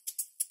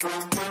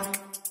Well,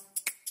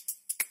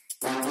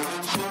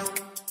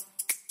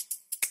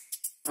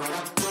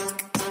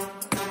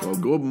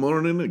 good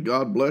morning and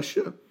God bless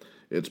you.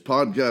 It's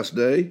podcast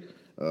day.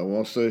 I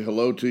want to say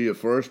hello to you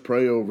first,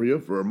 pray over you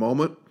for a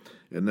moment,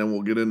 and then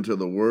we'll get into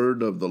the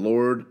word of the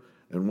Lord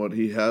and what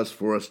He has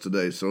for us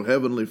today. So,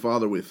 Heavenly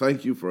Father, we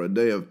thank you for a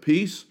day of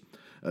peace,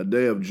 a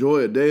day of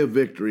joy, a day of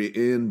victory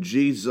in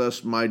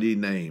Jesus' mighty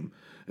name.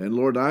 And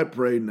Lord, I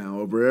pray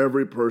now over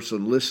every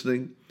person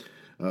listening,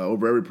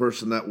 over every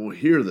person that will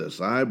hear this.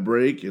 I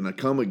break and I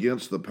come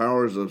against the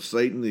powers of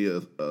Satan,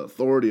 the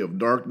authority of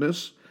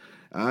darkness.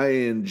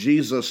 In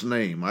Jesus'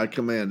 name, I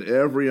command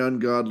every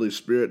ungodly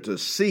spirit to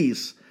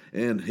cease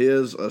in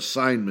his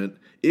assignment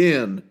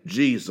in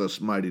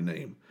Jesus' mighty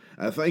name.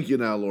 I thank you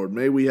now, Lord.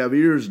 May we have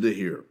ears to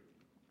hear.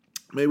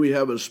 May we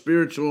have a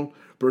spiritual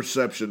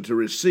perception to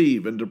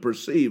receive and to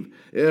perceive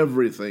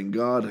everything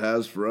God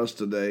has for us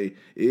today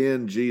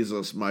in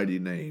Jesus' mighty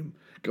name.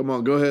 Come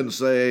on, go ahead and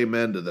say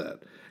amen to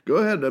that. Go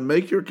ahead and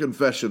make your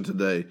confession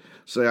today.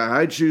 Say,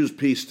 I choose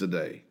peace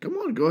today. Come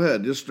on, go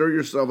ahead. Just stir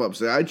yourself up.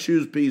 Say, I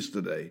choose peace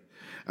today.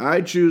 I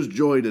choose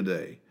joy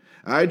today.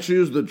 I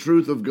choose the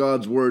truth of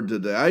God's word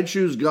today. I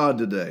choose God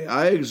today.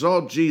 I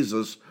exalt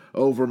Jesus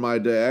over my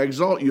day. I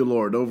exalt you,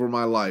 Lord, over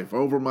my life,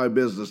 over my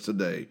business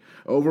today,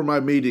 over my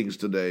meetings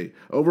today,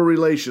 over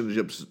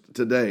relationships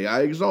today.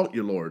 I exalt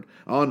you, Lord,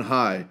 on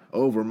high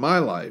over my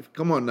life.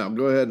 Come on now,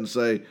 go ahead and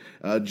say,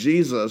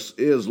 Jesus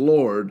is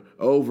Lord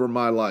over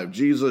my life.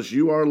 Jesus,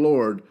 you are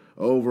Lord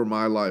over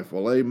my life.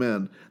 Well,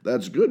 amen.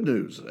 That's good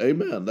news.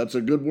 Amen. That's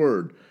a good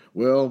word.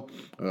 Well,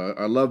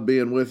 I love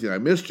being with you. I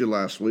missed you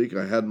last week.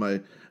 I had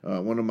my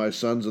one of my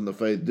sons in the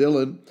faith,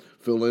 Dylan,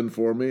 fill in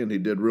for me, and he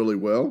did really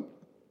well.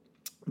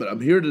 But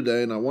I'm here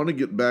today, and I want to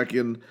get back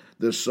in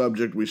this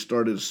subject we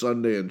started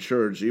Sunday in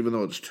church, even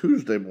though it's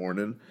Tuesday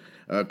morning,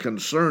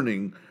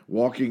 concerning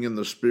walking in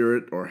the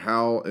Spirit, or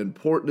how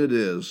important it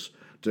is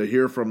to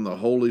hear from the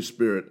Holy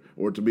Spirit,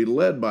 or to be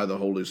led by the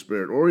Holy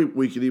Spirit. Or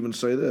we could even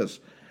say this,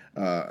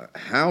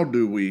 how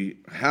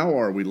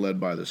are we led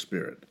by the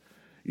Spirit?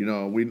 You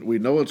know, we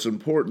know it's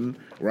important,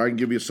 or I can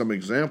give you some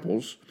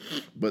examples,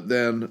 but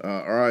then,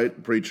 all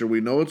right, preacher, we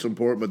know it's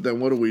important, but then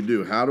what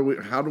do? How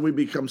do we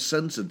become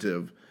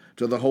sensitive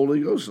to the Holy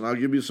Ghost? And I'll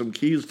give you some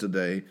keys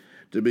today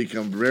to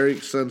become very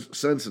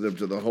sensitive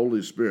to the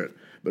Holy Spirit.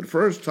 But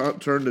first,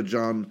 turn to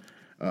John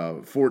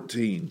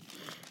 14.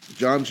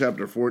 John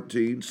chapter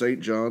 14,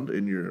 St. John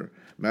in your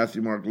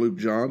Matthew, Mark, Luke,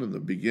 John, in the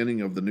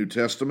beginning of the New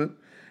Testament,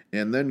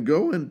 and then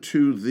go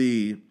into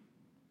the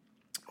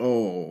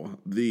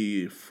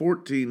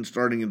 14,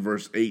 starting in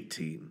verse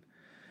 18.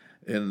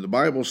 And the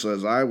Bible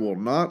says, I will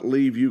not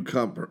leave you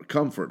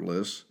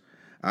comfortless.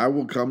 I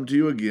will come to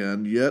you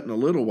again, yet in a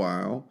little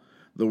while.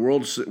 The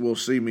world will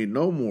see me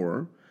no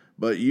more,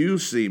 but you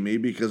see me,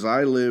 because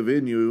I live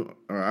in you,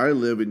 or I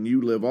live and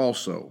you live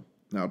also.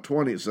 Now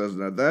 20, it says,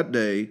 at that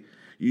day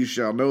you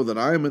shall know that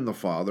I am in the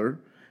Father,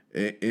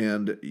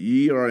 and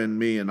ye are in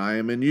me, and I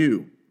am in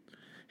you.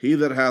 He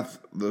that hath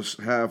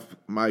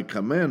my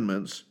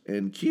commandments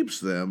and keeps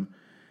them,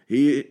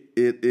 it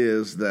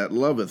is that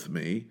loveth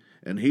me,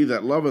 and he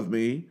that loveth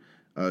me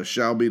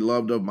shall be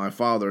loved of my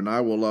Father, and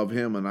I will love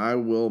him, and I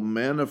will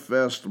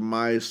manifest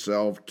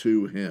myself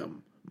to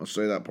him. I'll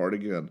say that part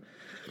again.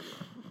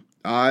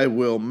 I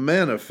will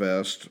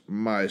manifest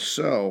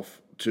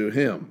myself to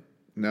him.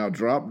 Now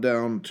drop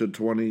down to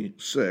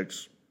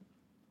 26.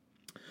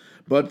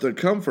 But the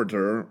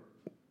Comforter,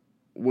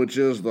 which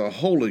is the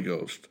Holy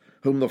Ghost,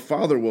 whom the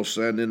Father will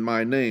send in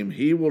my name,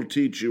 he will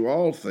teach you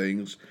all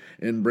things,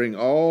 and bring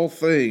all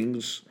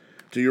things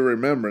to your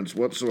remembrance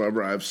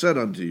whatsoever I have said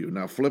unto you.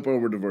 Now flip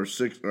over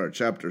to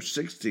chapter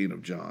 16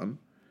 of John.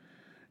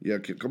 Yeah,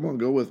 come on,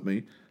 go with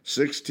me.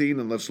 16,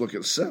 and let's look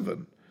at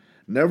 7.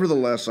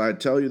 Nevertheless, I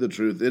tell you the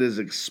truth, it is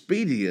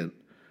expedient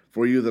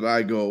for you that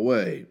I go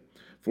away.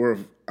 For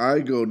if I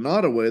go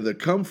not away, the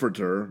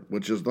Comforter,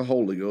 which is the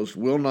Holy Ghost,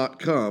 will not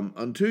come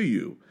unto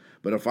you.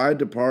 But if I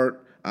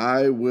depart,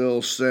 I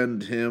will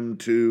send him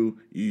to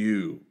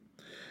you.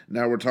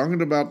 Now, we're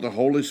talking about the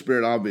Holy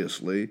Spirit,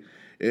 obviously,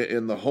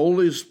 and the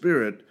Holy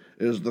Spirit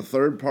is the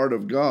third part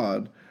of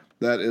God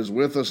that is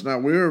with us. Now,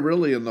 we're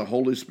really in the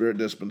Holy Spirit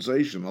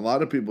dispensation. A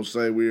lot of people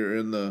say we are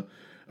in the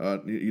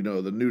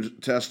New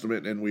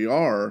Testament, and we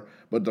are,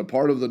 but the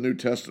part of the New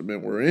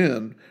Testament we're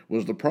in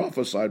was the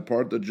prophesied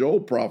part that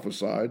Joel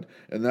prophesied,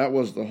 and that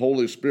was the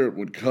Holy Spirit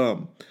would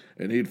come,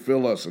 and he'd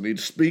fill us, and he'd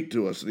speak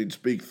to us, and he'd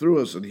speak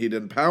through us, and he'd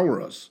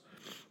empower us.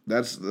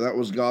 That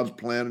was God's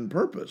plan and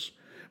purpose.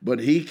 But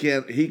he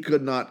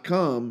could not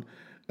come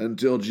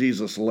until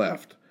Jesus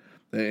left.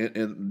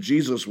 And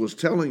Jesus was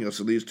telling us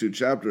in these 2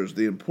 chapters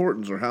the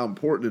importance, or how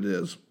important it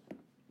is,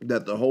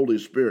 that the Holy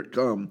Spirit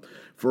come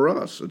for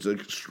us. It's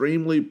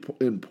extremely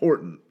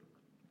important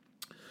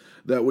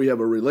that we have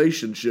a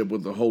relationship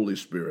with the Holy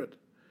Spirit.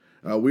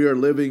 We are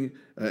living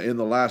in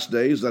the last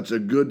days. That's a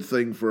good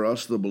thing for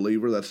us, the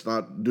believer. That's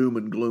not doom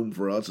and gloom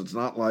for us. It's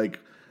not like,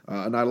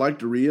 and I like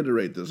to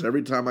reiterate this,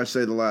 every time I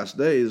say the last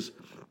days,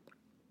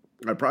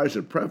 I probably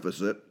should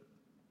preface it,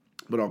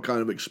 but I'll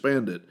kind of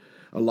expand it.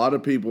 A lot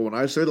of people, when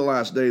I say the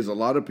last days, a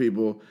lot of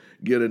people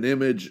get an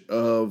image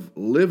of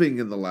living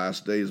in the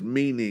last days,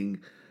 meaning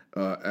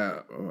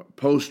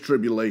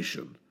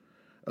post-tribulation.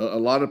 A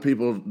lot of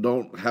people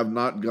have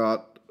not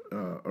got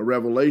a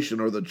revelation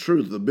or the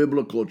truth, the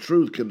biblical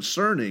truth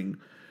concerning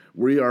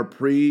we are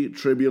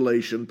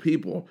pre-tribulation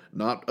people,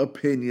 not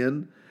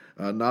opinion,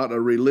 not a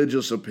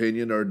religious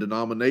opinion or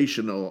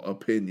denominational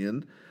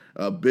opinion.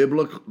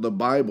 The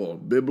Bible,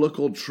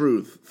 biblical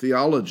truth,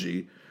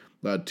 theology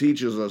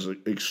teaches us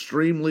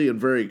extremely and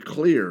very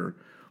clear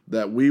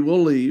that we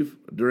will leave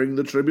during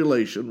the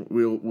tribulation.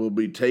 We'll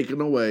be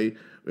taken away.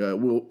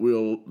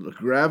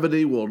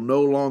 Gravity will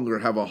no longer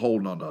have a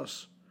hold on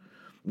us.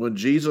 When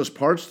Jesus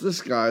parts the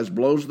skies,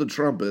 blows the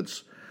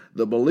trumpets,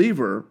 the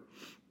believer,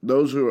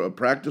 those who are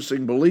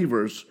practicing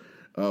believers,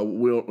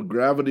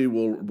 gravity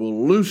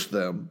will loose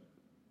them,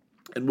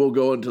 and we'll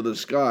go into the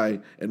sky,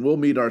 and we'll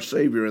meet our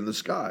Savior in the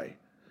sky.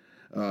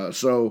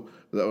 So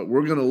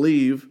we're going to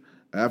leave.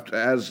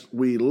 As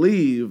we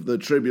leave, the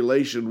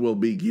tribulation will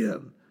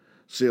begin.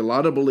 See, a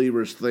lot of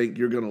believers think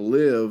you're going to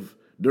live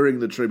during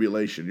the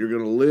tribulation. You're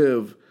going to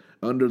live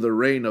under the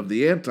reign of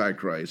the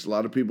Antichrist. A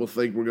lot of people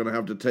think we're going to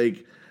have to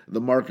take the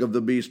mark of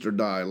the beast or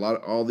die.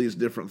 All these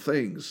different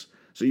things.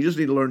 So you just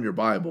need to learn your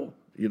Bible.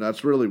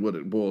 That's really what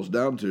it boils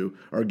down to.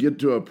 Or get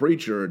to a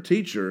preacher or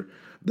teacher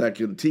that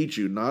can teach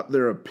you, not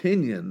their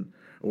opinion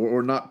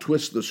or not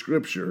twist the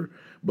Scripture,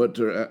 but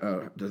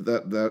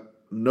that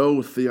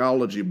know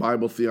theology,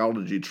 Bible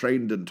theology,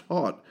 trained and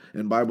taught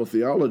in Bible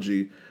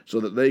theology, so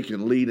that they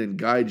can lead and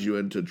guide you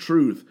into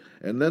truth.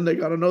 And then they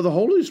got to know the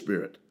Holy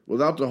Spirit.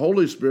 Without the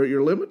Holy Spirit,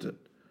 you're limited.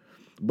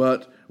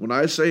 But when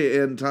I say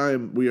end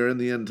time, we are in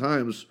the end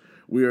times.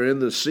 We are in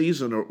the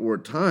season or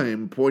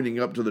time pointing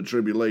up to the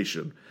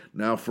tribulation.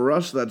 Now, for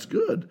us, that's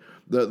good.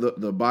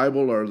 The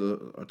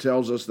Bible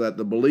tells us that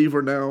the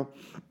believer now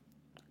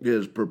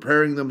is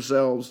preparing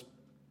themselves.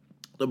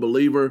 The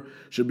believer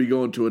should be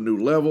going to a new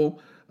level.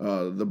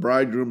 The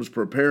bridegroom is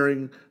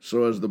preparing,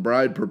 so is the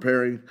bride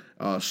preparing,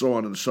 so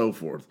on and so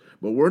forth.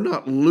 But we're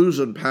not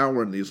losing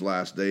power in these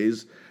last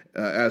days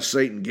as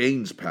Satan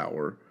gains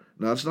power.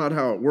 Now, that's not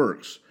how it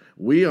works.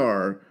 We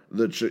are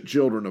the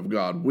children of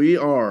God. We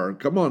are,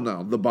 come on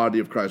now, the body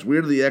of Christ. We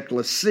are the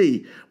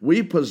ecclesia.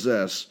 We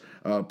possess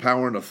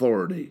power and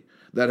authority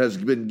that has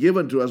been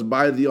given to us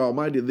by the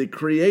Almighty. The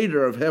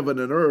Creator of heaven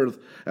and earth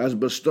has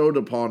bestowed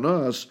upon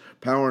us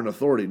power and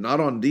authority, not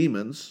on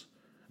demons,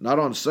 not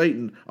on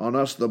Satan, on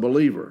us, the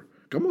believer.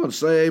 Come on,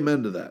 say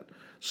amen to that.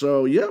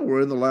 So, yeah,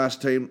 we're in the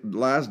last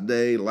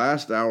day,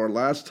 last hour,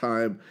 last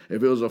time.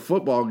 If it was a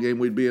football game,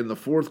 we'd be in the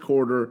fourth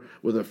quarter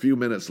with a few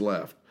minutes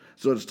left.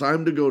 So it's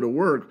time to go to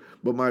work.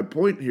 But my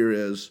point here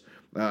is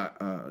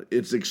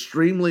it's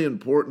extremely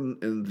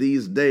important in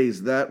these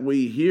days that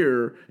we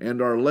hear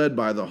and are led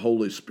by the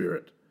Holy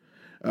Spirit.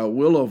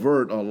 We'll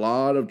avert a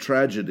lot of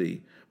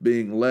tragedy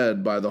being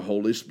led by the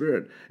Holy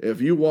Spirit.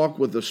 If you walk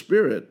with the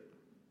Spirit,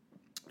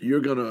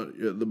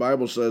 the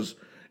Bible says,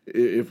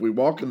 if we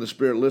walk in the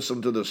Spirit,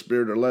 listen to the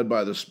Spirit, or led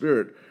by the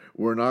Spirit,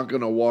 we're not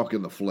going to walk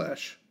in the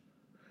flesh.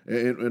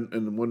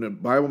 And when the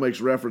Bible makes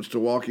reference to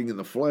walking in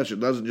the flesh, it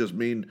doesn't just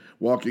mean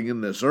walking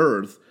in this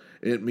earth.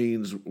 It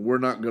means we're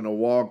not going to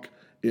walk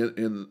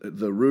in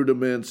the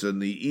rudiments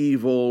and the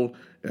evil,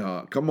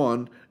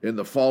 in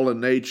the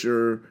fallen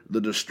nature, the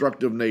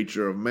destructive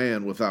nature of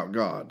man without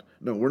God.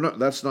 No, we're not.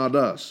 That's not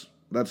us.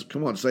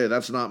 Come on, say it.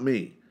 That's not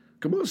me.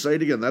 Come on, say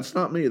it again. That's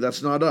not me.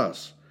 That's not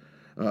us.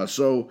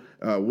 So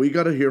we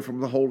got to hear from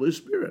the Holy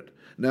Spirit.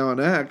 Now in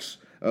Acts,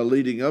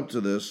 leading up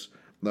to this,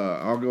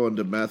 I'll go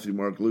into Matthew,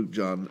 Mark, Luke,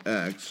 John,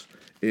 Acts.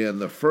 In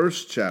the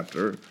first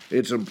chapter,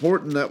 it's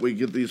important that we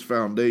get these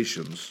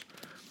foundations,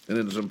 and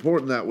it's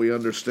important that we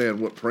understand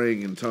what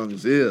praying in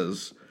tongues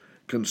is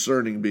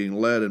concerning being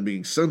led and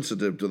being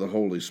sensitive to the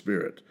Holy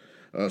Spirit.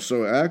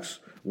 So Acts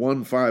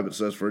 1:5, it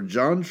says, "For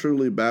John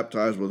truly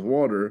baptized with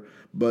water,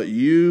 but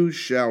you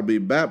shall be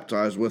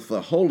baptized with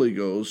the Holy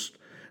Ghost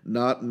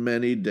not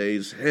many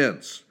days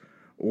hence."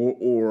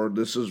 Or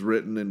this is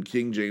written in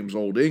King James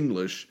Old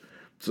English.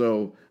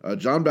 So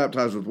John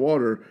baptized with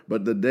water,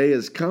 but the day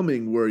is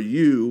coming where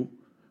you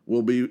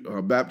will be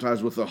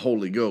baptized with the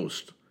Holy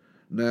Ghost.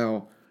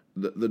 Now,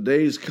 the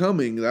day's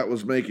coming, that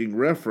was making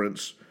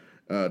reference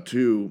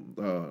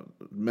to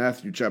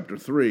Matthew chapter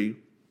 3,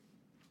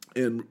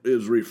 and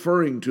is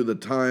referring to the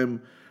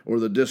time or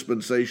the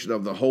dispensation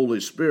of the Holy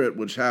Spirit,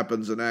 which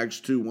happens in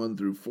Acts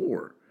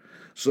 2:1-4.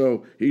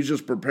 So he's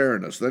just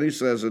preparing us. Then he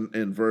says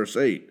in verse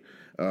 8,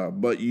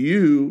 "But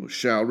you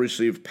shall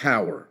receive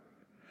power."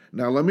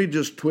 Now let me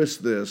just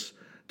twist this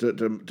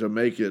to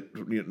make it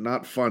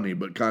not funny,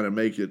 but kind of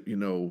make it,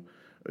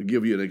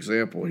 give you an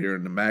example here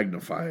and to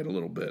magnify it a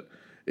little bit.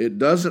 It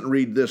doesn't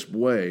read this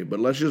way, but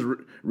let's just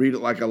read it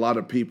like a lot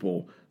of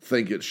people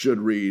think it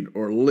should read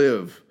or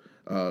live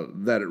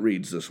that it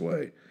reads this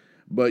way.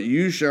 "But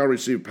you shall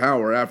receive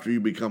power after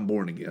you become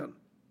born again."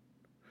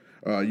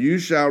 You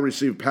shall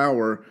receive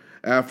power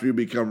after you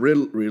become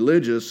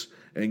religious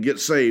and get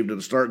saved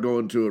and start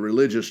going to a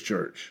religious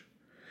church.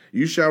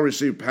 You shall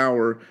receive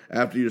power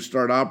after you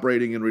start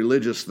operating in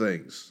religious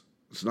things.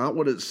 It's not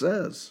what it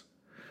says.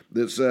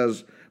 It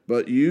says,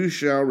 but you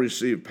shall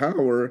receive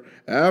power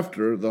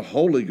after the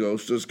Holy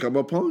Ghost has come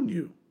upon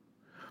you.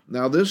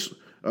 Now, this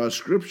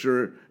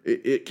scripture,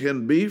 it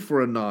can be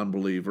for a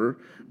non-believer,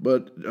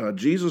 but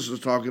Jesus is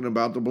talking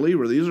about the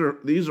believer.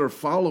 These are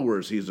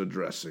followers he's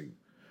addressing.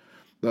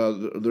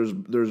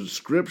 There's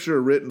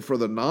scripture written for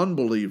the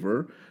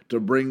non-believer to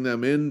bring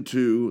them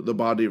into the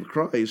body of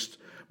Christ,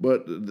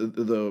 but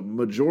the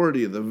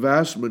majority, the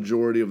vast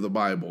majority of the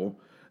Bible,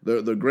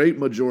 the great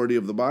majority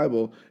of the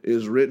Bible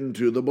is written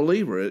to the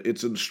believer.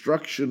 It's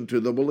instruction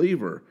to the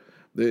believer.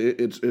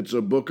 It's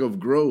a book of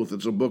growth.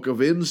 It's a book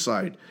of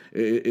insight.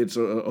 It's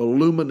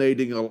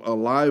illuminating a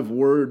live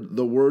word,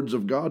 the words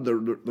of God, the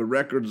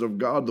records of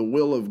God, the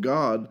will of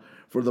God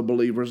for the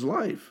believer's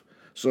life.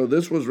 So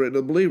this was written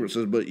to the believer. It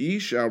says, but ye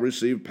shall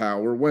receive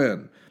power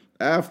when?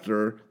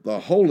 After the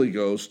Holy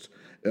Ghost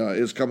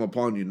is come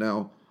upon you.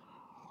 Now,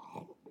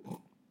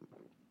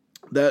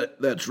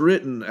 that's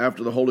written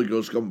after the Holy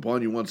Ghost come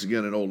upon you. Once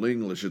again, in Old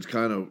English, it's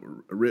kind of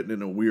written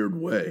in a weird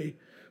way.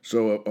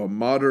 So a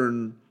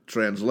modern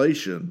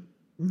translation,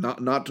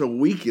 not to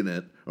weaken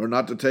it or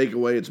not to take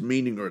away its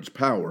meaning or its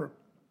power,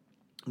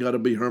 got to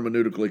be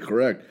hermeneutically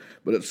correct,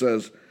 but it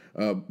says,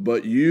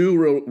 but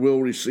you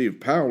will receive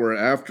power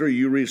after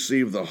you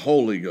receive the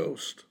Holy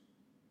Ghost.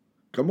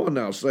 Come on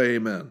now, say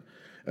amen.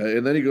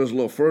 And then he goes a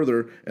little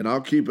further, and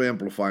I'll keep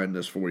amplifying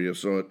this for you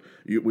so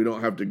we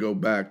don't have to go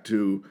back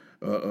to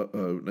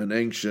an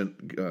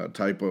ancient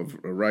type of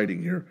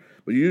writing here.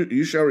 But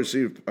you shall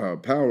receive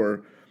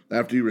power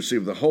after you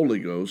receive the Holy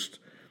Ghost,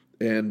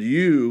 and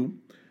you,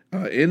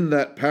 in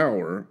that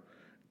power,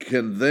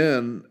 can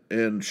then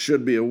and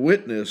should be a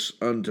witness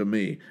unto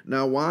me.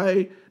 Now,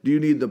 why do you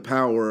need the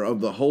power of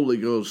the Holy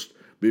Ghost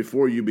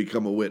before you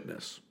become a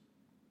witness?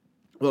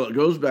 Well, it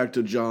goes back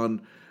to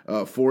John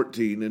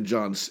 14 and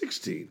John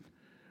 16.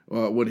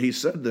 What he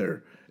said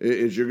there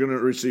is you're going to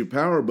receive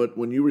power, but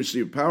when you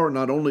receive power,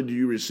 not only do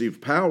you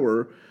receive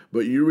power,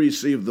 but you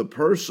receive the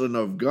person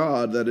of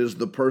God that is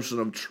the person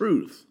of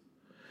truth.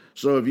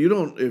 So if you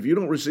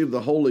don't receive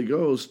the Holy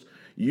Ghost,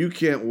 you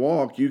can't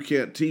walk, you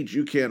can't teach,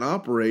 you can't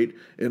operate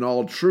in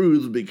all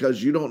truths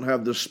because you don't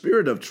have the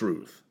Spirit of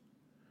truth.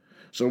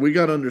 So we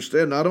got to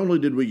understand, not only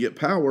did we get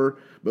power,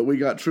 but we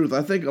got truth.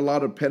 I think a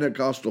lot of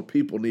Pentecostal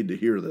people need to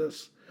hear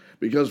this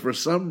because for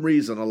some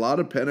reason, a lot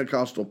of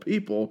Pentecostal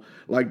people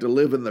like to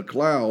live in the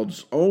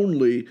clouds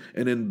only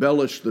and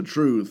embellish the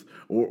truth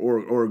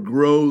or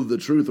grow the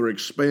truth or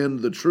expand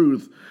the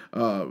truth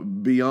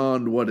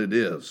beyond what it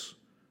is.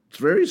 It's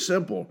very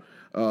simple.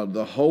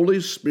 The Holy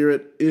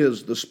Spirit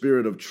is the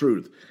Spirit of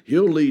truth.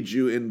 He'll lead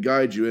you and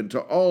guide you into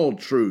all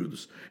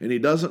truths. And he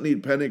doesn't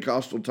need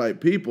Pentecostal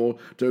type people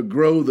to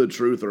grow the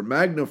truth or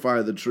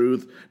magnify the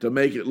truth to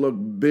make it look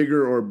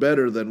bigger or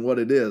better than what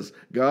it is.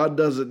 God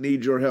doesn't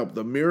need your help.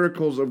 The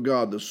miracles of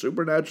God, the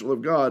supernatural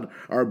of God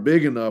are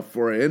big enough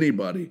for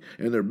anybody,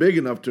 and they're big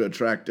enough to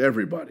attract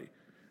everybody.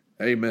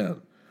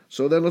 Amen.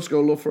 So then let's go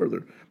a little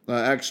further.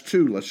 Acts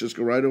 2, let's just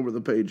go right over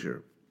the page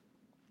here.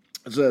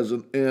 It says,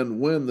 and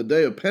when the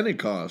day of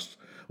Pentecost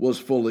was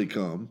fully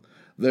come,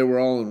 they were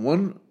all in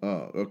one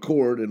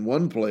accord in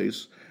one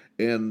place,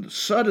 and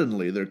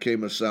suddenly there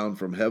came a sound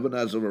from heaven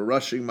as of a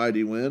rushing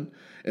mighty wind,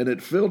 and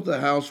it filled the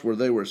house where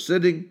they were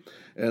sitting,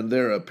 and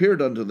there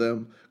appeared unto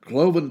them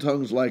cloven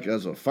tongues like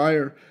as of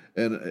fire,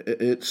 and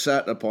it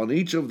sat upon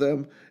each of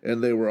them,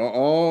 and they were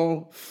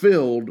all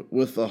filled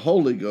with the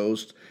Holy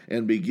Ghost,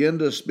 and began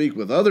to speak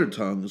with other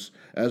tongues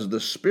as the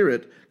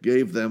Spirit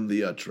gave them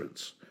the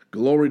utterance.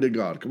 Glory to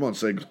God. Come on,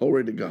 say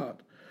glory to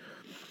God.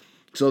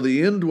 So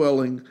the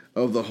indwelling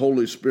of the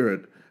Holy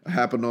Spirit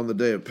happened on the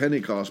day of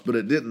Pentecost, but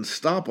it didn't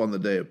stop on the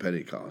day of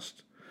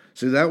Pentecost.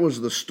 See, that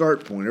was the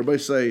start point. Everybody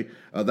say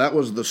that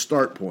was the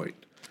start point.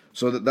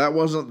 So that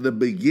wasn't the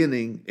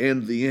beginning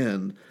and the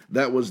end.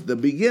 That was the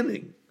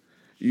beginning.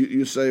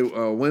 You say,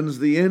 when's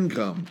the end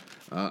come?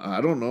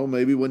 I don't know,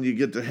 maybe when you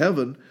get to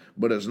heaven,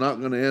 but it's not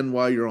going to end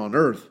while you're on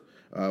earth.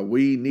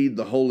 We need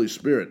the Holy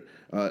Spirit.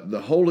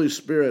 The Holy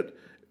Spirit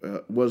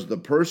was the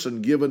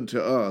person given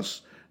to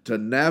us to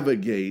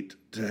navigate,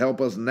 to help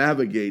us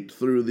navigate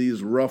through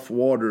these rough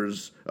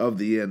waters of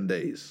the end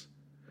days.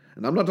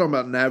 And I'm not talking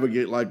about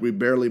navigate like we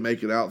barely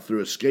make it out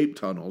through escape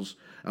tunnels.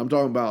 I'm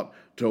talking about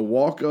to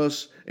walk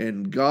us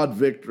in God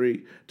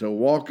victory, to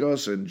walk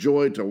us in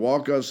joy, to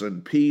walk us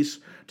in peace,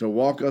 to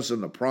walk us in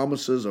the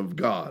promises of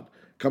God.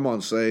 Come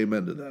on, say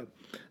amen to that.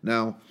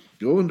 Now,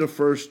 go into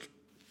 1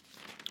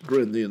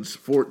 Corinthians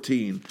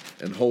 14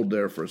 and hold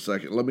there for a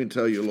second. Let me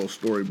tell you a little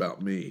story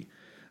about me,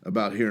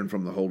 about hearing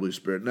from the Holy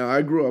Spirit. Now,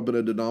 I grew up in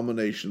a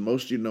denomination.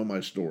 Most of you know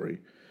my story.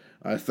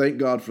 I thank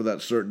God for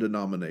that certain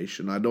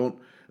denomination. I don't,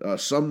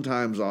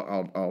 sometimes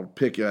I'll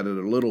pick at it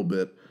a little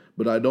bit,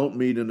 but I don't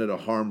mean in a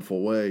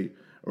harmful way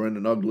or in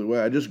an ugly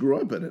way. I just grew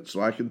up in it, so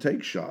I can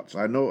take shots.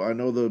 I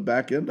know the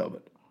back end of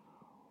it.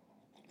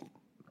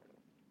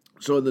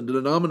 So in the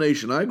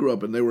denomination I grew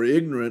up in, they were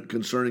ignorant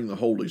concerning the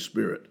Holy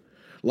Spirit.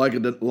 Like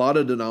a lot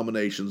of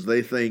denominations,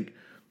 they think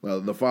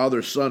the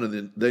Father, Son,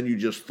 and then you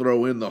just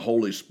throw in the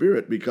Holy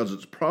Spirit because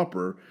it's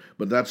proper,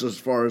 but that's as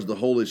far as the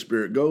Holy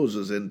Spirit goes,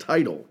 is in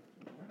title.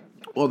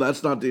 Well,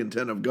 that's not the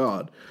intent of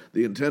God.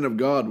 The intent of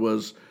God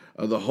was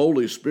the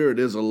Holy Spirit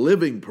is a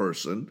living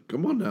person.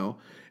 Come on now.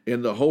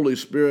 And the Holy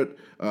Spirit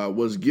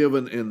was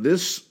given in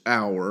this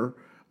hour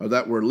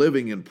that we're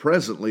living in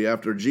presently.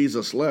 After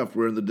Jesus left,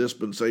 we're in the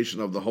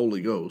dispensation of the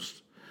Holy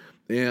Ghost.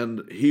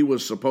 And he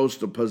was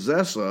supposed to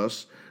possess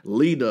us,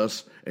 lead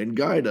us, and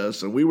guide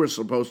us. And we were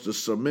supposed to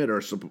submit,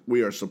 or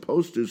we are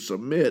supposed to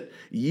submit,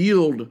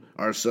 yield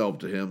ourselves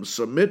to him,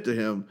 submit to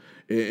him,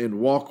 and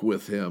walk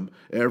with him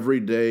every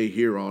day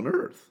here on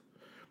earth.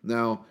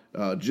 Now,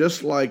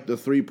 just like the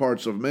three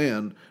parts of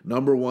man,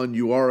 number one,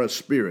 you are a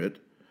spirit.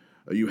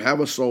 You have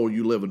a soul,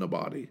 you live in a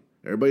body.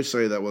 Everybody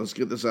say that. Well, let's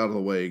get this out of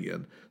the way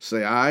again.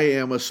 Say, I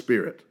am a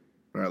spirit.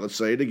 All right, let's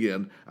say it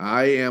again.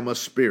 I am a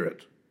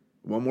spirit.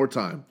 One more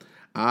time.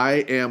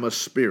 I am a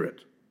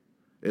spirit.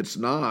 It's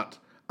not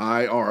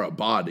I are a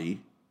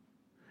body.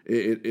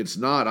 It's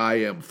not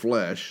I am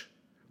flesh.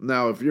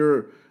 Now, if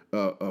you're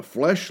a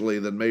fleshly,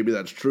 then maybe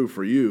that's true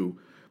for you,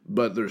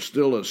 but there's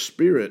still a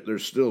spirit.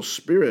 There's still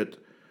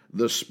spirit,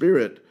 the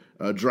spirit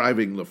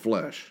driving the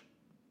flesh.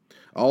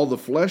 All the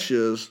flesh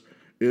is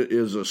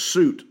a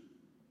suit.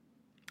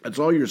 That's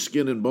all your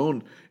skin and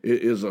bone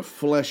is, a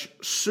flesh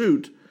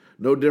suit,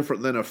 no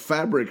different than a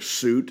fabric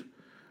suit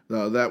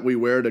that we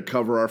wear to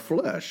cover our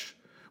flesh.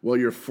 Well,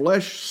 your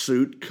flesh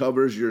suit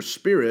covers your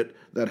spirit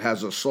that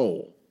has a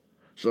soul.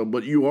 So,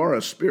 but you are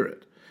a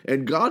spirit,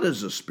 and God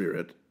is a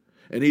spirit,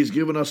 and he's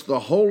given us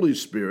the Holy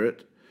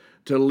Spirit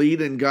to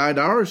lead and guide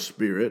our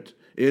spirit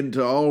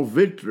into all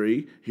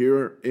victory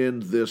here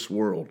in this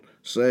world.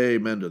 Say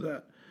amen to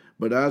that.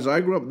 But as I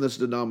grew up in this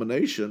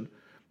denomination,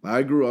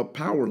 I grew up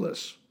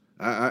powerless.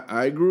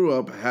 I grew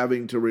up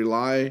having to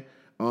rely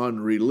on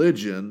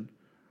religion,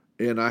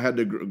 and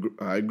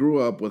I grew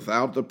up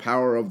without the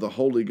power of the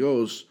Holy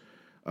Ghost,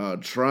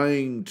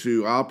 trying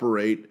to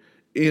operate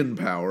in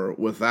power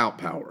without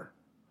power.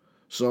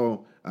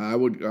 So I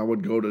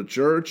would go to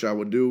church. I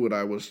would do what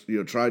I was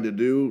tried to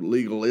do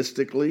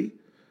legalistically.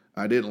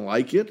 I didn't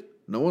like it.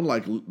 No one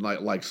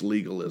likes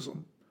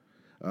legalism.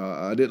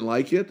 I didn't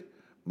like it.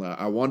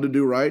 I wanted to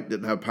do right.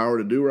 Didn't have power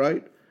to do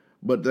right.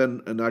 But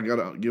then, and I got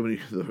to give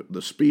you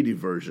the speedy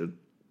version.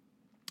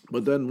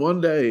 But then one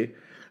day,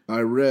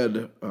 I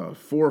read 4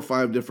 or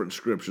 5 different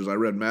scriptures. I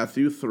read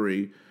Matthew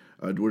 3,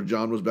 where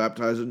John was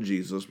baptized in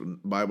Jesus. The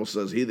Bible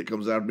says, he that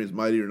comes after me is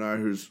mightier than I,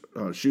 whose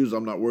shoes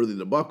I'm not worthy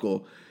to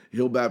buckle.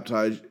 He'll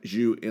baptize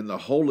you in the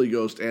Holy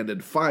Ghost and in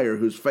fire,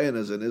 whose fan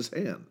is in his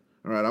hand.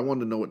 All right, I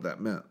wanted to know what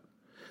that meant.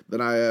 Then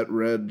I had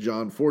read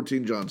John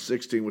 14, John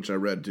 16, which I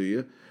read to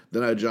you.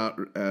 Then I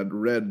had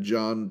read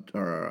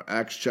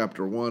Acts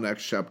chapter 1,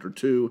 Acts chapter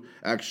 2,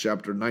 Acts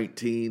chapter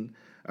 19.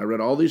 I read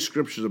all these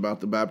scriptures about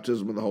the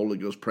baptism of the Holy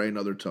Ghost, praying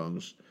other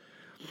tongues.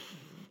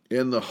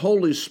 And the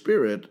Holy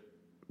Spirit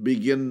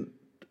began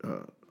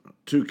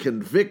to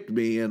convict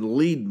me and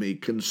lead me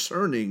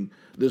concerning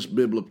this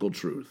biblical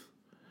truth.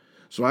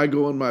 So I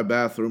go in my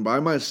bathroom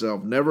by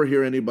myself, never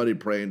hear anybody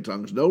pray in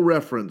tongues, no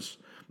reference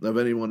of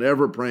anyone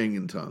ever praying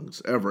in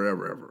tongues, ever,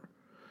 ever, ever.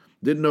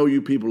 Didn't know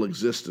you people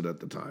existed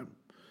at the time.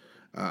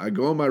 I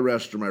go in my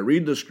restroom, I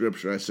read the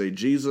scripture, I say,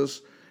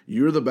 Jesus,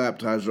 you're the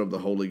baptizer of the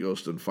Holy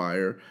Ghost and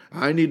fire.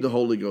 I need the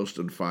Holy Ghost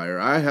and fire.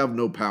 I have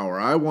no power.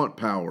 I want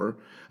power.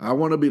 I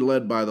want to be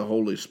led by the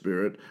Holy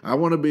Spirit. I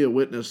want to be a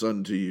witness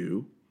unto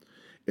you.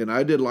 And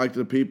I did like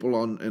the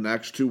people in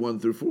Acts 2, 1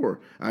 through 4.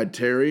 I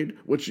tarried,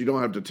 which you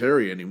don't have to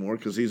tarry anymore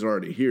because he's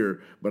already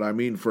here, but I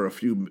mean for a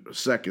few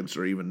seconds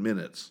or even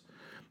minutes.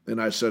 And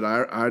I said,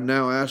 I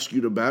now ask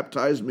you to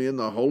baptize me in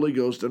the Holy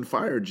Ghost and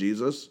fire,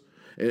 Jesus,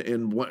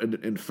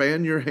 and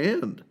fan your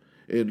hand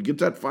and get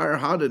that fire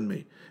hot in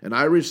me. And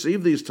I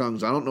receive these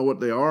tongues. I don't know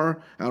what they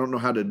are. I don't know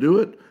how to do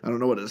it. I don't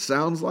know what it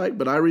sounds like,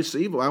 but I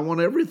receive them. I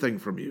want everything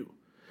from you.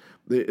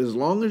 As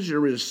long as you're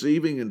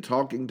receiving and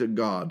talking to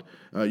God,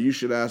 you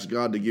should ask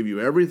God to give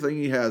you everything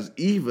he has,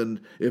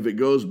 even if it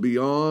goes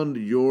beyond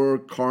your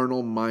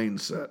carnal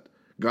mindset.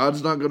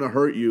 God's not going to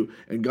hurt you,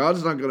 and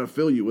God's not going to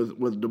fill you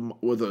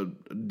with a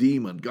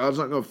demon. God's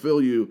not going to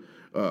fill you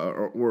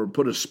or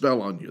put a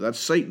spell on you. That's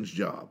Satan's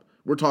job.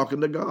 We're talking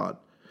to God.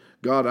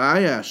 God,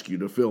 I ask you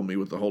to fill me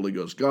with the Holy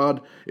Ghost.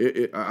 God,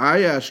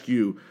 I ask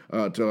you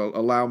to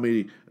allow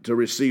me to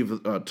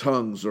receive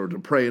tongues or to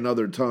pray in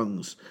other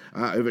tongues.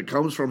 If it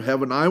comes from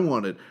heaven, I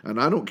want it. And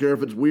I don't care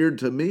if it's weird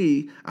to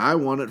me. I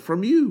want it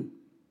from you.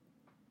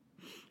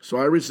 So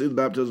I received the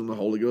baptism of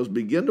the Holy Ghost,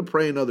 began to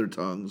pray in other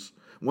tongues.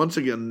 Once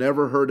again,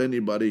 never heard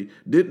anybody,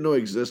 didn't know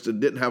existed,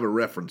 didn't have a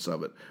reference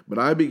of it. But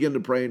I began to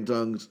pray in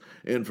tongues,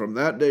 and from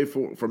that day,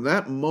 from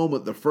that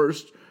moment, the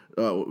first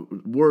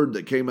word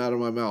that came out of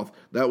my mouth,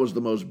 that was the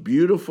most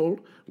beautiful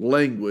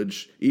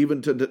language,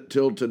 even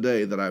till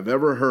today, that I've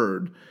ever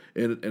heard,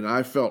 and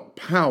I felt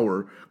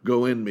power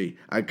go in me.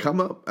 I come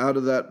up out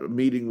of that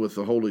meeting with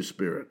the Holy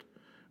Spirit,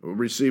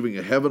 receiving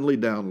a heavenly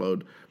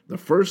download. The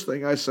first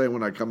thing I say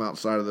when I come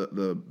outside of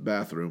the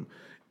bathroom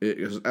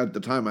is, at the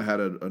time I had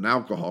an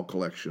alcohol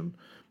collection,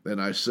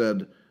 and I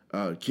said,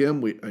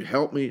 Kim,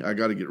 help me. I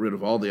got to get rid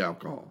of all the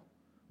alcohol.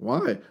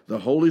 Why? The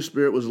Holy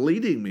Spirit was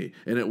leading me,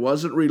 and it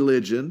wasn't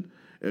religion.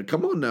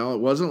 Come on now, it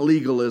wasn't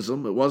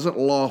legalism. It wasn't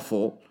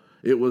lawful.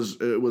 It was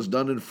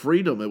done in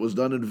freedom. It was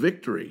done in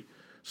victory.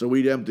 So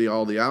we'd empty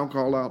all the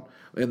alcohol out.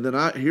 And then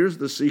here's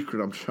the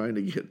secret I'm trying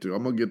to get to.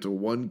 I'm going to get to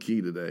one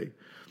key today.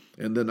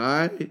 And then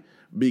I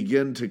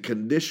begin to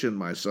condition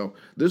myself.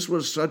 This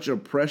was such a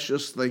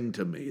precious thing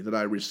to me that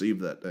I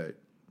received that day.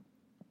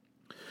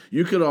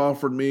 You could have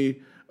offered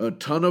me a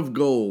ton of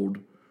gold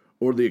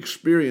or the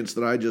experience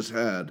that I just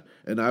had,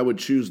 and I would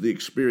choose the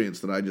experience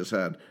that I just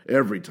had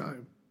every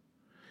time.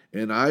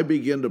 And I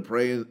began to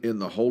pray in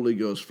the Holy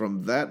Ghost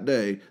from that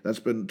day. That's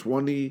been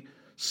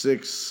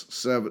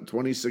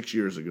 26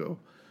 years ago.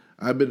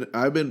 I've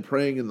been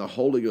praying in the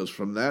Holy Ghost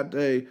from that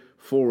day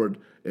forward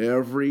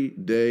every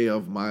day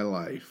of my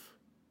life.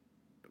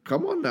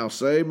 Come on now,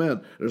 say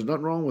amen. There's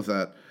nothing wrong with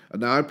that.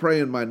 Now I pray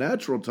in my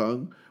natural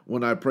tongue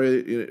when I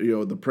pray,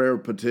 the prayer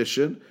of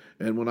petition,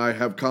 and when I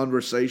have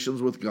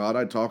conversations with God,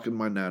 I talk in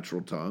my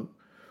natural tongue.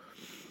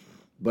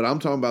 But I'm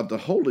talking about the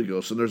Holy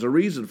Ghost, and there's a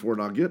reason for it,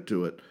 and I'll get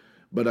to it.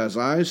 But as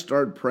I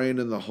start praying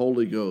in the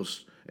Holy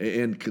Ghost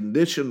and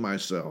condition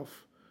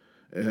myself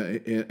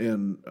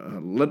and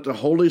let the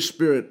Holy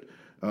Spirit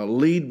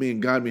lead me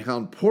and guide me, how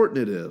important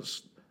it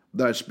is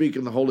that I speak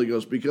in the Holy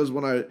Ghost. Because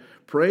when I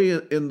pray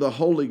in the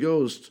Holy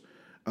Ghost,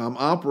 I'm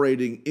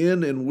operating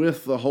in and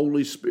with the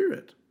Holy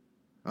Spirit.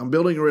 I'm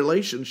building a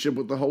relationship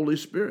with the Holy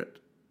Spirit.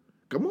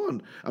 Come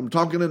on, I'm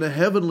talking in a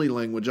heavenly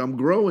language. I'm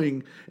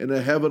growing in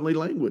a heavenly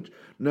language.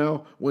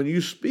 Now, when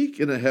you speak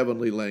in a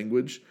heavenly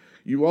language,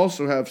 you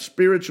also have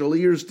spiritual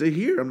ears to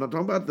hear. I'm not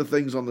talking about the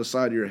things on the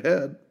side of your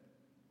head.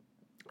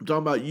 I'm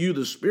talking about you,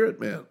 the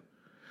spirit man.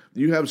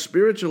 You have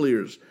spiritual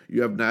ears.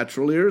 You have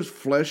natural ears,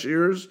 flesh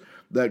ears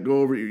that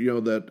go over,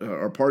 that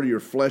are part of your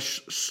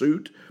flesh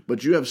suit.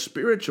 But you have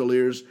spiritual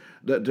ears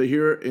that to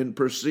hear and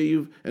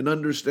perceive and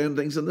understand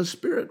things in the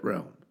spirit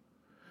realm.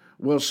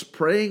 Well,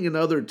 praying in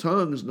other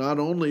tongues not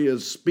only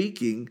is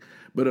speaking,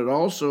 but it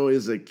also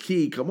is a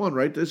key. Come on,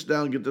 write this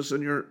down. Get this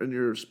in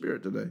your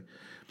spirit today.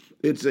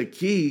 It's a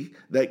key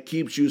that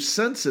keeps you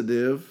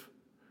sensitive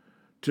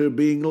to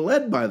being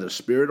led by the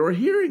Spirit or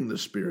hearing the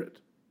Spirit.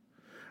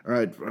 All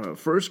right,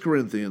 1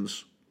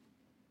 Corinthians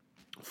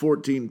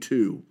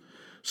 14:2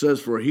 says,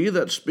 "For he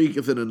that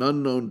speaketh in an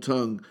unknown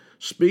tongue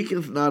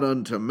speaketh not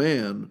unto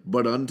man,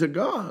 but unto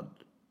God.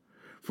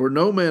 For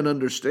no man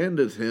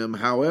understandeth him,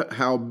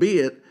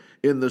 howbeit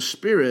in the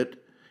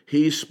Spirit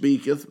he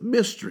speaketh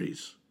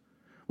mysteries."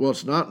 Well,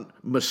 it's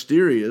not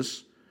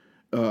mysterious.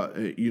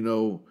 It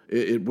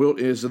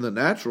is in the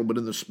natural, but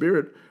in the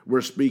Spirit,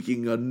 we're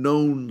speaking a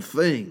known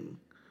thing.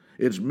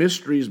 It's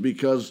mysteries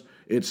because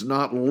it's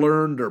not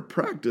learned or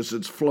practiced,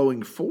 it's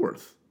flowing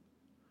forth.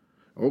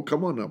 Oh,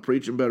 come on now,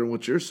 preaching better than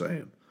what you're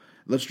saying.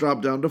 Let's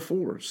drop down to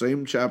 4.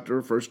 Same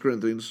chapter, 1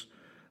 Corinthians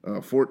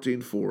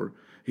 14:4.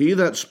 "He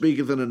that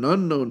speaketh in an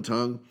unknown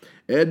tongue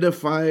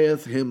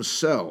edifieth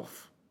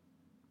himself."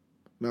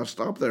 Now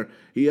stop there.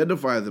 He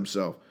edifieth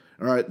himself.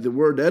 All right, the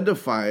word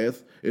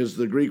edifieth is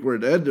the Greek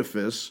word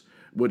edifice,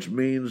 which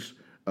means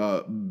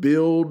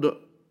build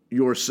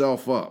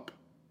yourself up.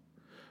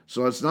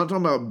 So it's not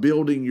talking about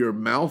building your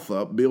mouth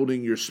up,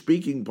 building your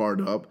speaking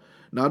part up.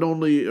 Not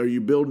only are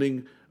you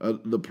building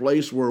the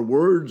place where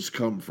words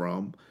come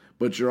from,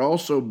 but you're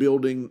also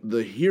building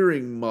the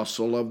hearing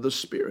muscle of the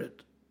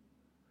Spirit.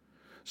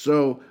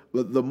 So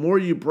the more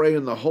you pray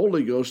in the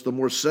Holy Ghost, the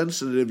more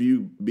sensitive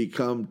you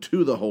become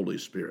to the Holy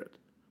Spirit.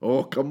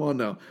 Oh, come on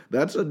now.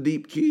 That's a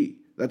deep key.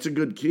 That's a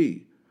good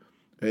key.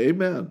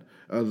 Amen.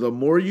 The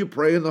more you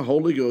pray in the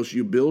Holy Ghost,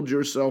 you build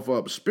yourself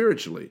up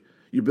spiritually.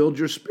 You build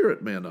your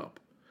spirit man up.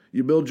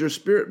 You build your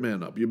spirit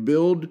man up. You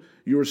build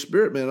your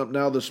spirit man up.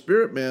 Now the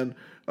spirit man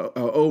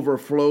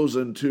overflows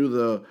into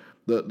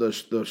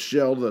the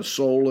shell, the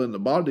soul, and the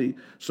body.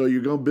 So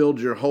you're going to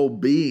build your whole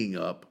being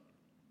up.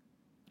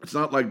 It's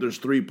not like there's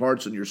 3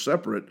 parts and you're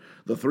separate.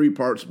 The 3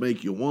 parts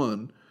make you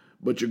one.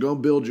 But you're going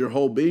to build your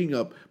whole being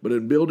up. But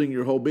in building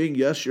your whole being,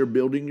 yes, you're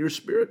building your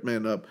spirit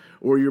man up,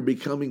 or you're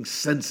becoming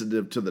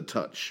sensitive to the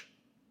touch.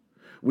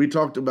 We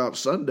talked about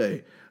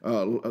Sunday,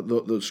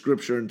 the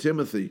scripture in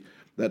Timothy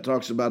that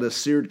talks about a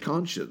seared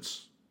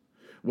conscience.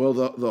 Well,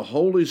 the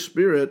Holy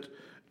Spirit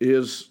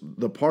is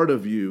the part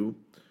of you,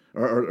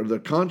 or the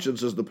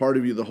conscience is the part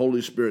of you the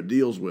Holy Spirit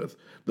deals with.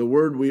 The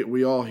word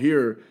we all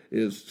hear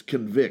is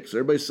convicts.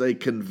 Everybody say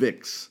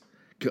convicts,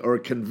 or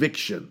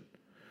conviction.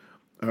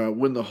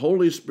 When the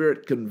Holy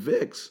Spirit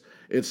convicts,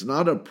 it's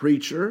not a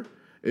preacher,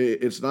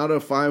 it's not a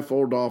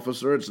 5-fold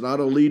officer, it's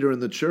not a leader in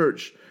the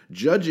church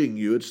judging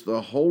you. It's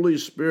the Holy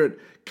Spirit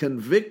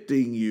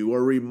convicting you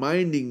or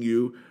reminding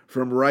you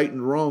from right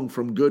and wrong,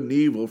 from good and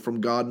evil,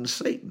 from God and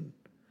Satan.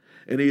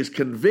 And he's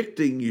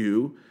convicting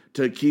you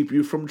to keep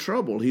you from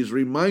trouble. He's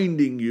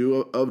reminding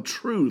you of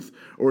truth,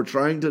 or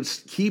trying to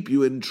keep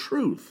you in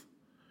truth.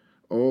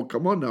 Oh,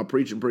 come on now,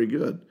 preaching pretty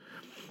good.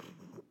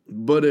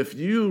 But if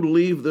you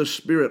leave the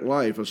spirit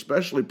life,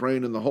 especially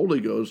praying in the Holy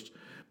Ghost,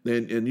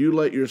 and you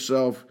let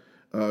yourself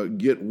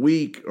get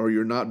weak, or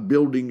you're not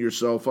building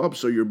yourself up,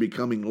 so you're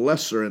becoming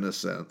lesser in a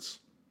sense,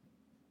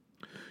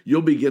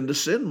 you'll begin to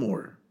sin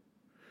more.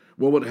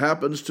 Well, what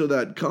happens to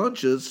that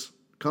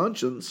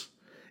conscience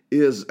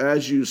is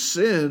as you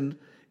sin,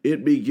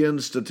 it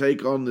begins to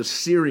take on the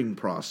searing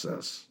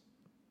process.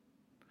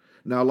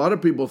 Now, a lot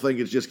of people think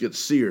it just gets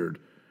seared,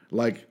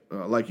 like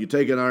you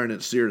take an iron,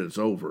 it's seared, it's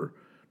over.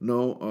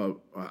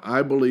 No,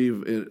 I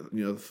believe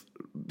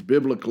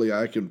biblically,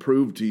 I can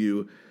prove to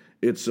you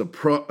it's a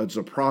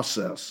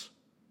process.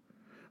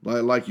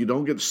 Like you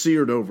don't get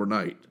seared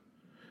overnight.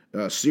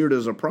 Seared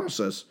is a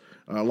process.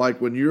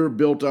 Like when you're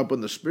built up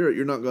in the Spirit,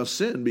 you're not going to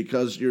sin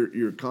because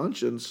your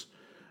conscience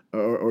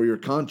or you're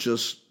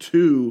conscious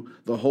to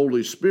the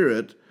Holy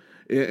Spirit,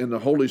 and the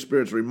Holy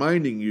Spirit's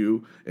reminding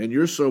you, and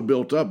you're so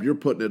built up, you're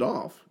putting it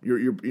off.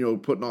 You're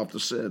putting off the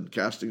sin,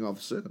 casting off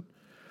the sin.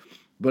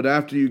 But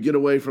after you get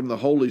away from the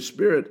Holy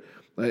Spirit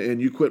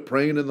and you quit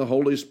praying in the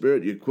Holy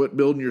Spirit, you quit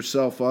building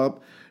yourself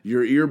up,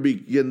 your ear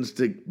begins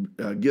to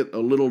get a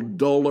little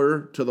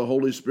duller to the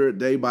Holy Spirit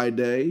day by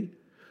day,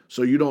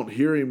 so you don't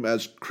hear him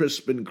as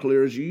crisp and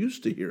clear as you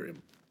used to hear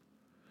him.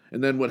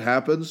 And then what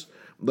happens?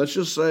 Let's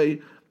just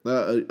say,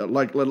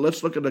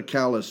 let's look at a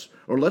callous,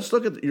 or let's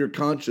look at your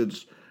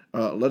conscience.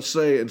 Let's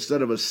say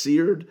instead of a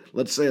seared,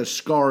 let's say a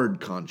scarred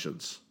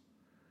conscience.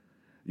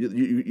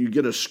 You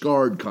get a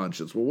scarred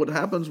conscience. Well, what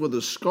happens with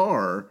a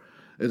scar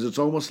is it's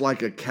almost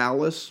like a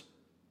callus,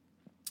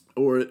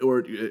 or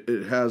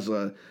it has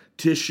a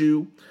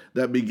tissue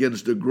that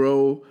begins to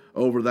grow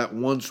over that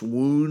once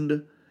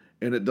wound,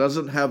 and it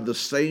doesn't have the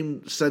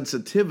same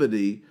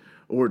sensitivity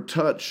or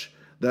touch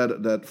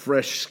that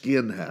fresh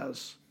skin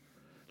has.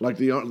 Like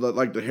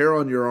the hair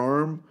on your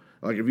arm,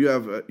 like if you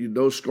have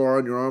no scar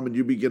on your arm and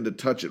you begin to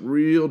touch it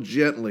real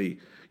gently,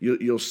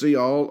 you'll see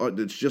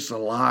it's just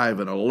alive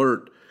and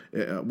alert.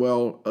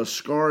 Well, a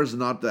scar is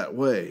not that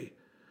way.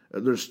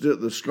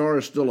 The scar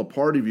is still a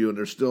part of you, and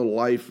there's still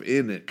life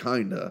in it,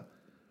 kinda.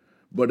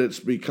 But it's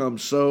become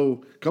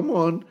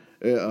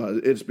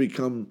it's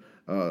become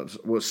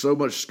with so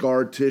much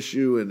scar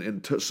tissue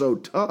and so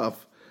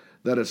tough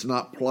that it's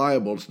not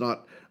pliable, it's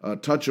not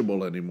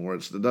touchable anymore.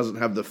 It doesn't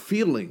have the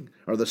feeling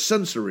or the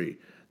sensory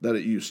that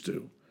it used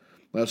to.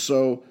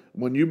 So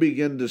when you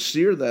begin to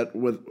sear that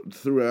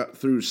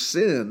through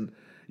sin,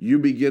 you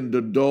begin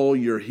to dull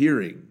your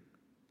hearing.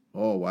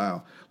 Oh,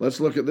 wow.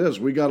 Let's look at this.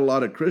 We got a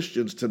lot of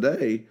Christians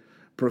today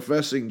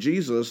professing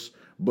Jesus,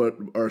 but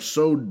are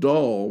so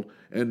dull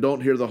and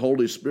don't hear the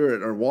Holy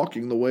Spirit, are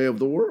walking the way of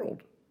the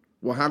world.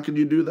 Well, how can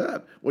you do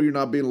that? Well, you're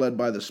not being led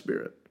by the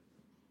Spirit.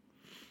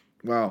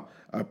 Well,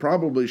 I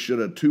probably should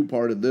have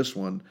two-parted this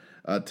one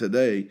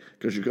today,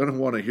 because you're going to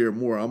want to hear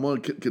more. I'm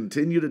going to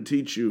continue to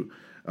teach you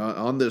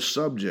on this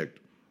subject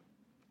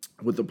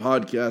with the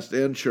podcast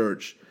and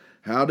church,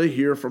 how to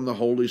hear from the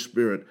Holy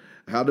Spirit,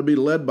 how to be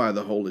led by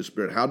the Holy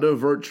Spirit, how to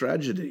avert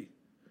tragedy,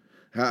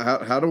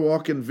 how to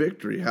walk in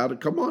victory,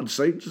 come on,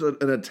 Satan's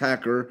an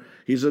attacker,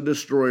 he's a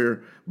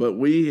destroyer, but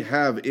we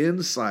have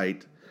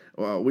insight,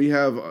 we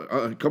have,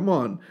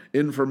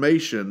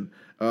 information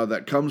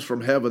that comes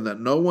from heaven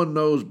that no one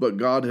knows but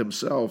God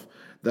himself,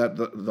 that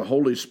the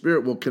Holy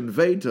Spirit will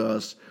convey to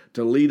us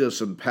to lead us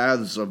in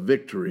paths of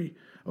victory.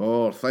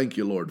 Oh, thank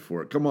you, Lord,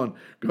 for it. Come on,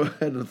 go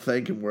ahead and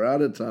thank him. We're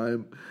out of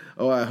time.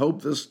 Oh, I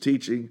hope this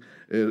teaching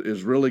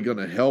is really going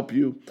to help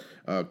you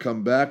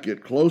come back,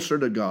 get closer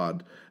to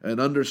God, and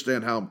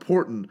understand how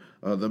important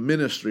the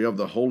ministry of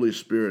the Holy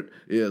Spirit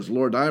is.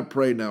 Lord, I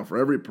pray now for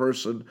every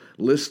person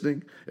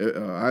listening.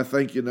 I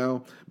thank you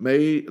now.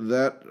 May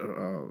that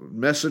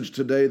message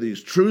today,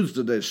 these truths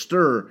today,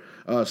 stir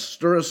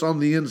us on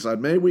the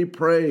inside. May we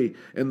pray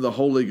in the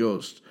Holy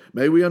Ghost.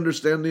 May we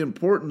understand the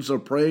importance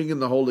of praying in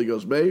the Holy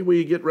Ghost. May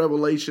we get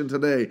revelation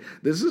today.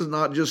 This is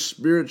not just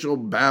spiritual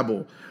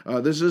babble.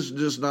 This is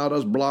just not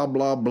us blah,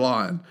 blah,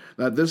 blah.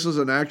 That this is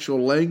an actual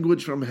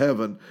language from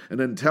heaven, an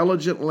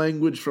intelligent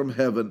language from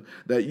heaven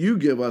that you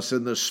give us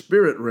in the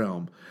spirit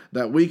realm,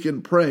 that we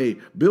can pray,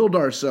 build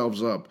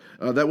ourselves up,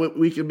 that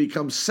we can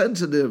become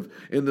sensitive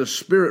in the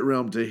spirit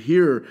realm to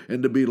hear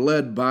and to be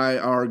led by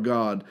our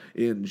God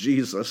in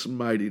Jesus'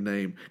 mighty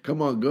name.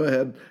 Come on, go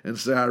ahead and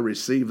say, I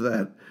receive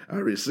that. I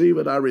receive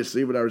it, I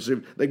receive it, I receive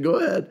it. Then go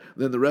ahead,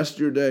 then the rest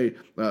of your day,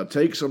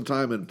 take some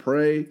time and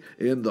pray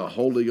in the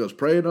Holy Ghost.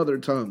 Pray in other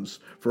tongues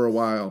for a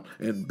while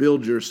and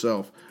build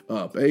yourself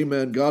up.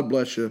 Amen. God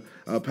bless you.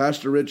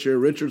 Pastor Rich here,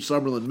 Richard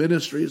Summerlin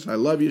Ministries. I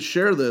love you.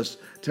 Share this.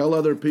 Tell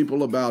other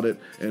people about it.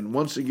 And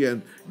once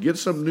again, get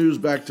some news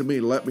back to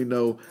me. Let me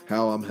know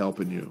how I'm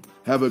helping you.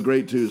 Have a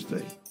great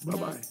Tuesday.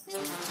 Bye-bye.